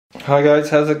Hi guys,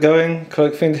 how's it going?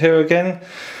 Cloakfiend here again.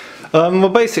 Well,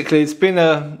 basically it's been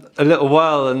a little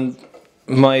while and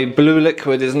my blue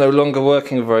liquid is no longer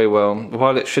working very well.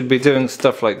 While it should be doing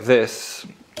stuff like this,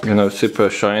 you know, super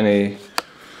shiny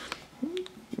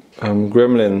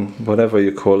gremlin, whatever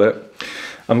you call it,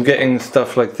 I'm getting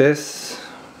stuff like this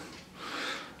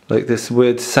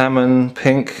weird salmon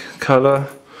pink color,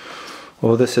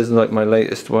 or this is like my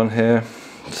latest one here.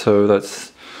 So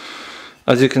that's,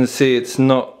 as you can see, it's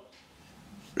not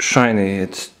shiny,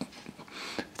 it's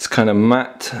kind of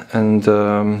matte and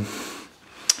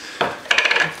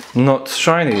not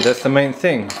shiny. That's the main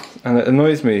thing, and it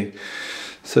annoys me.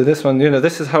 So this one, you know,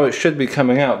 this is how it should be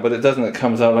coming out, but it doesn't. It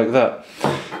comes out like that.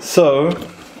 So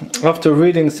after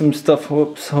reading some stuff,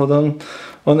 whoops, hold on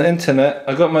the internet,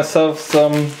 I got myself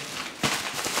some,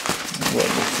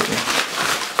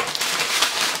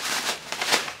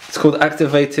 it's called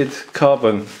activated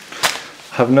carbon.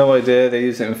 I have no idea, they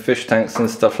use it in fish tanks and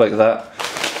stuff like that.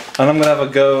 And I'm going to have a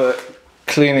go at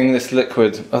cleaning this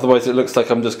liquid, otherwise it looks like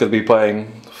I'm just going to be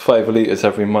buying 5 litres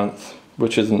every month,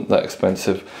 which isn't that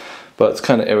expensive, but it's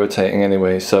kind of irritating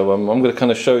anyway. So I'm going to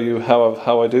kind of show you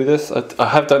how I do this. I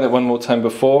have done it one more time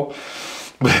before,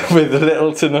 with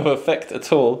little to no effect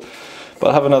at all, but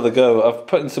I'll have another go. I've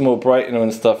put in some more brightener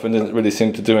and stuff and it didn't really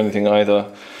seem to do anything either.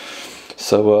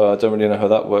 So I don't really know how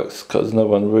that works, because no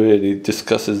one really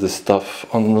discusses this stuff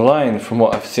online from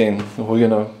what I've seen. Well, you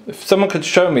know, if someone could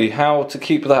show me how to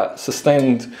keep that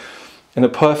sustained in a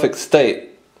perfect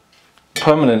state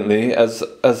permanently, as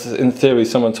in theory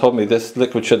someone told me this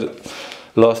liquid should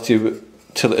last you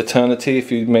till eternity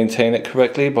if you maintain it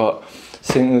correctly, but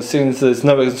seeing as there's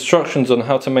no instructions on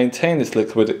how to maintain this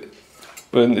liquid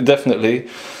indefinitely,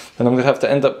 then I'm going to have to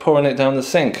end up pouring it down the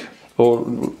sink, or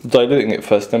diluting it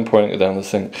first, then pouring it down the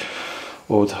sink,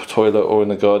 or the toilet, or in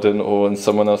the garden, or in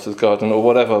someone else's garden, or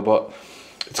whatever. But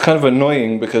it's kind of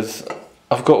annoying because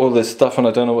I've got all this stuff and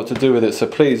I don't know what to do with it. So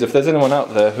please, if there's anyone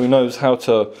out there who knows how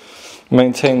to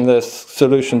maintain this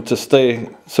solution to stay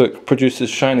so it produces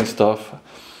shiny stuff,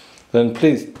 then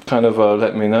please kind of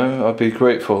let me know. I'd be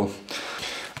grateful.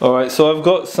 Alright, so I've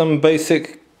got some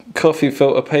basic coffee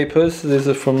filter papers. These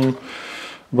are from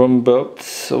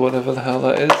Rumboats, or whatever the hell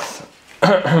that is.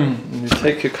 You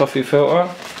take your coffee filter.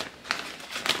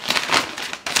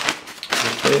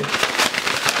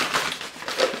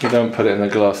 You don't put it in a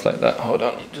glass like that. Hold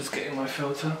on, I'm just getting my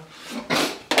filter.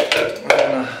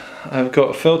 I've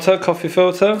got a filter, coffee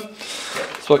filter,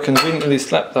 so I can conveniently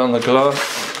slap down the glass.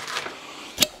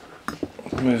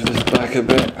 Move this back a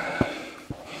bit.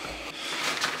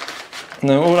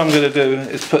 Now all I'm going to do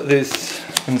is put this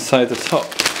inside the top.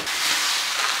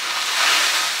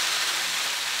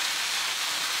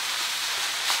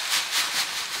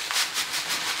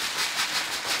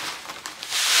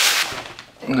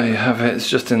 There you have it, it's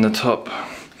just in the top.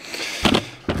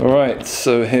 Alright,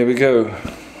 so here we go.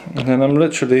 And then I'm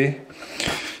literally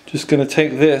just going to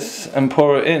take this and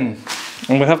pour it in.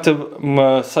 And we have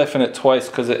to siphon it twice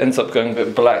because it ends up going a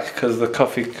bit black because the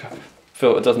coffee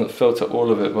filter doesn't filter all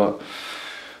of it. But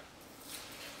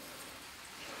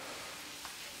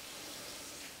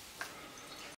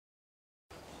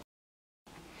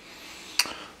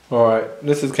alright,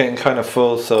 this is getting kind of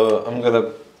full, so I'm going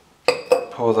to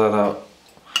pour that out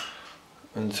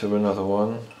into another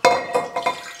one.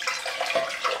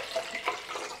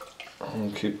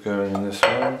 And keep going in this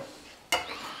one.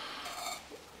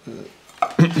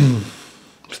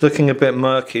 It's looking a bit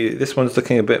murky. This one's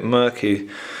looking a bit murky,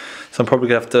 so I'm probably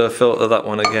gonna have to filter that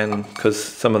one again because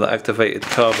some of the activated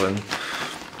carbon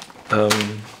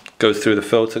goes through the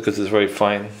filter because it's very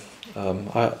fine.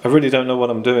 I really don't know what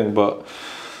I'm doing, but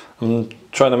I'm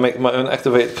trying to make my own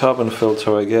activated carbon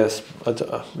filter, I guess.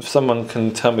 If someone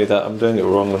can tell me that I'm doing it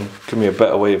wrong and give me a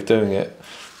better way of doing it,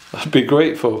 I'd be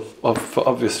grateful, for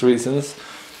obvious reasons.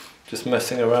 Just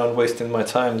messing around, wasting my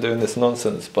time doing this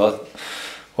nonsense, but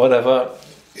whatever.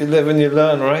 You live and you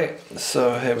learn, right?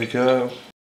 So here we go.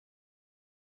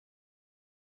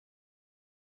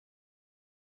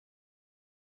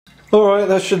 Alright,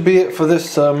 that should be it for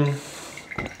this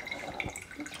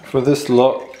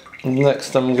lot.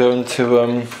 Next I'm going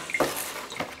to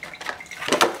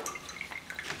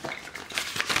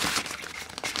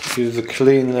use a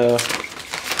clean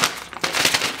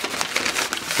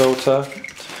filter.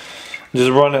 Just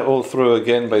run it all through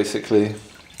again, basically,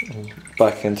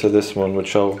 back into this one,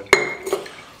 which I'll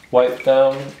wipe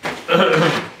down.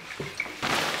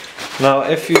 Now,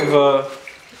 if you've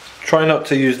try not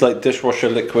to use like dishwasher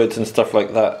liquids and stuff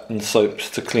like that and soaps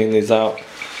to clean these out.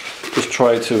 Just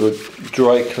try to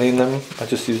dry clean them. I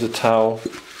just use a towel.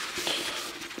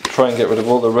 Try and get rid of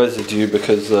all the residue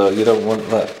because you don't want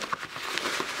that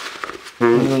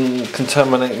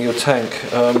contaminating your tank.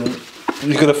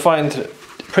 You're going to find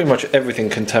pretty much everything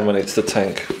contaminates the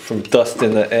tank, from dust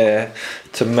in the air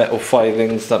to metal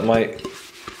filings that might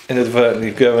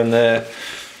inadvertently go in there,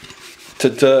 to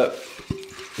dirt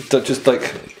that just like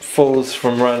falls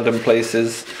from random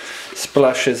places,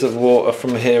 splashes of water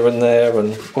from here and there,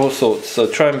 and all sorts. So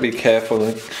try and be careful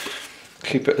and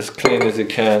keep it as clean as you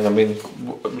can. I mean,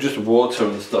 just water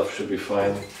and stuff should be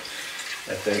fine,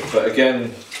 I think. But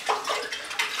again,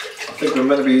 I think we're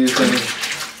meant to be using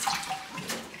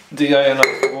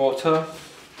deionized water,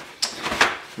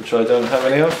 which I don't have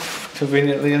any of,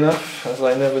 conveniently enough, as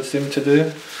I never seem to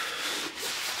do.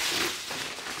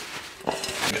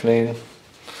 Clean.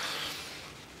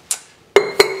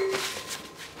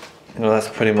 Well, that's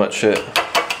pretty much it.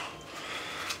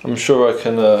 I'm sure I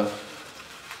can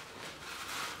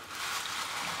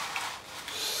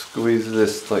squeeze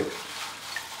this like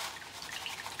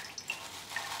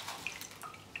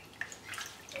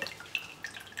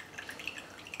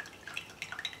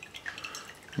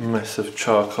mess of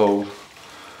charcoal,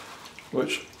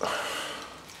 which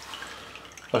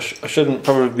I shouldn't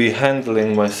probably be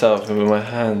handling myself with my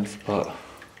hands, but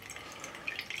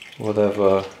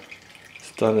whatever,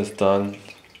 it's done is done.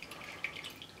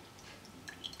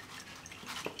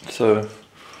 So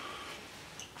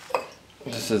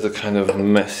this is the kind of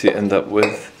mess you end up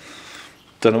with.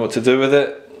 Don't know what to do with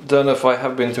it. Don't know if I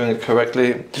have been doing it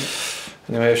correctly.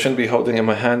 Anyway, I shouldn't be holding it in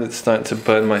my hand. It's starting to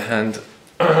burn my hand.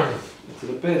 Into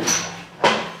the bin.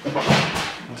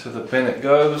 Into the bin it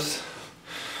goes.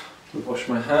 Wash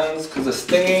my hands because they're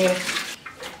stinging.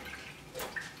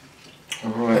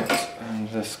 Alright, and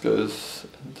this goes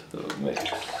into the mix.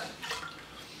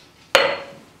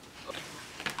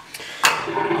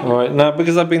 Alright, now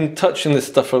because I've been touching this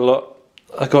stuff a lot,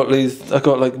 I got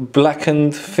like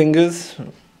blackened fingers.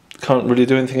 Can't really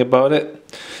do anything about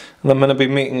it. And I'm going to be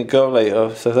meeting a girl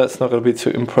later, so that's not going to be too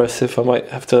impressive. I might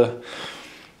have to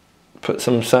put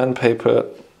some sandpaper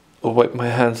or wipe my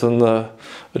hands on a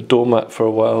doormat for a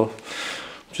while,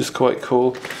 which is quite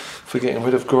cool for getting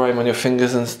rid of grime on your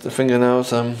fingers and the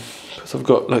fingernails, because I've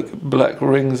got like black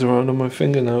rings around on my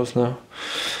fingernails now.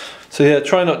 So yeah,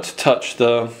 try not to touch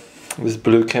this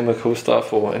blue chemical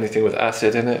stuff or anything with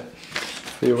acid in it,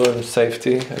 for your own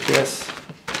safety, I guess.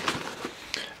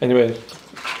 Anyway,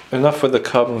 enough with the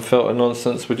carbon filter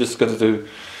nonsense. We're just going to do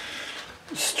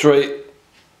straight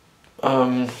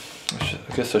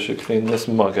I guess I should clean this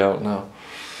mug out now.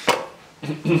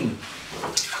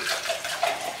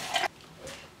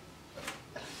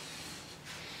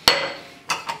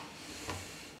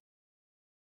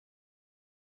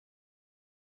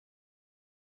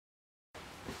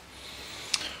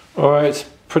 Alright, it's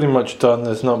pretty much done.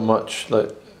 There's not much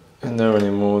like in there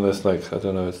anymore. There's like, I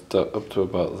don't know, it's up to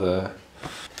about there.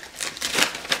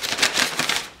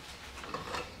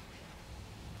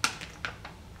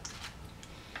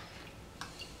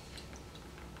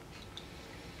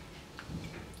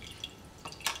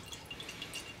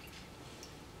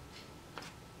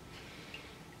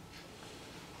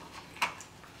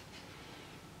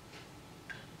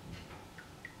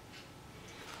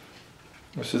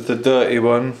 This is the dirty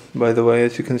one, by the way,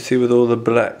 as you can see, with all the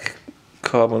black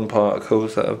carbon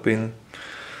particles that have been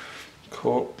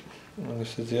caught. And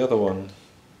this is the other one.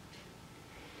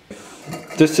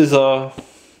 This is our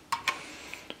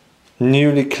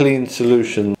newly cleaned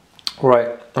solution. Right,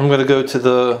 I'm going to go to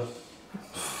the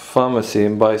pharmacy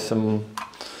and buy some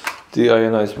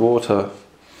deionized water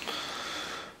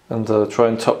and try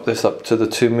and top this up to the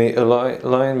 2 meter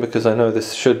line, because I know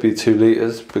this should be 2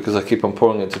 liters, because I keep on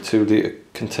pouring it into 2 liter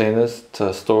containers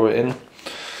to store it in.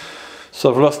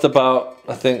 So I've lost about,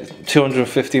 I think,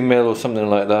 250 mil or something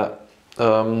like that.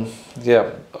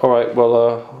 Yeah, alright,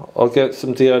 well I'll get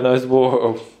some deionized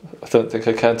water. I don't think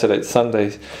I can today, it's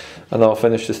Sunday, and I'll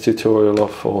finish this tutorial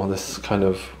off, or this kind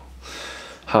of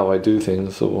how I do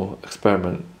things or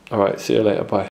experiment. Alright, see you later, bye.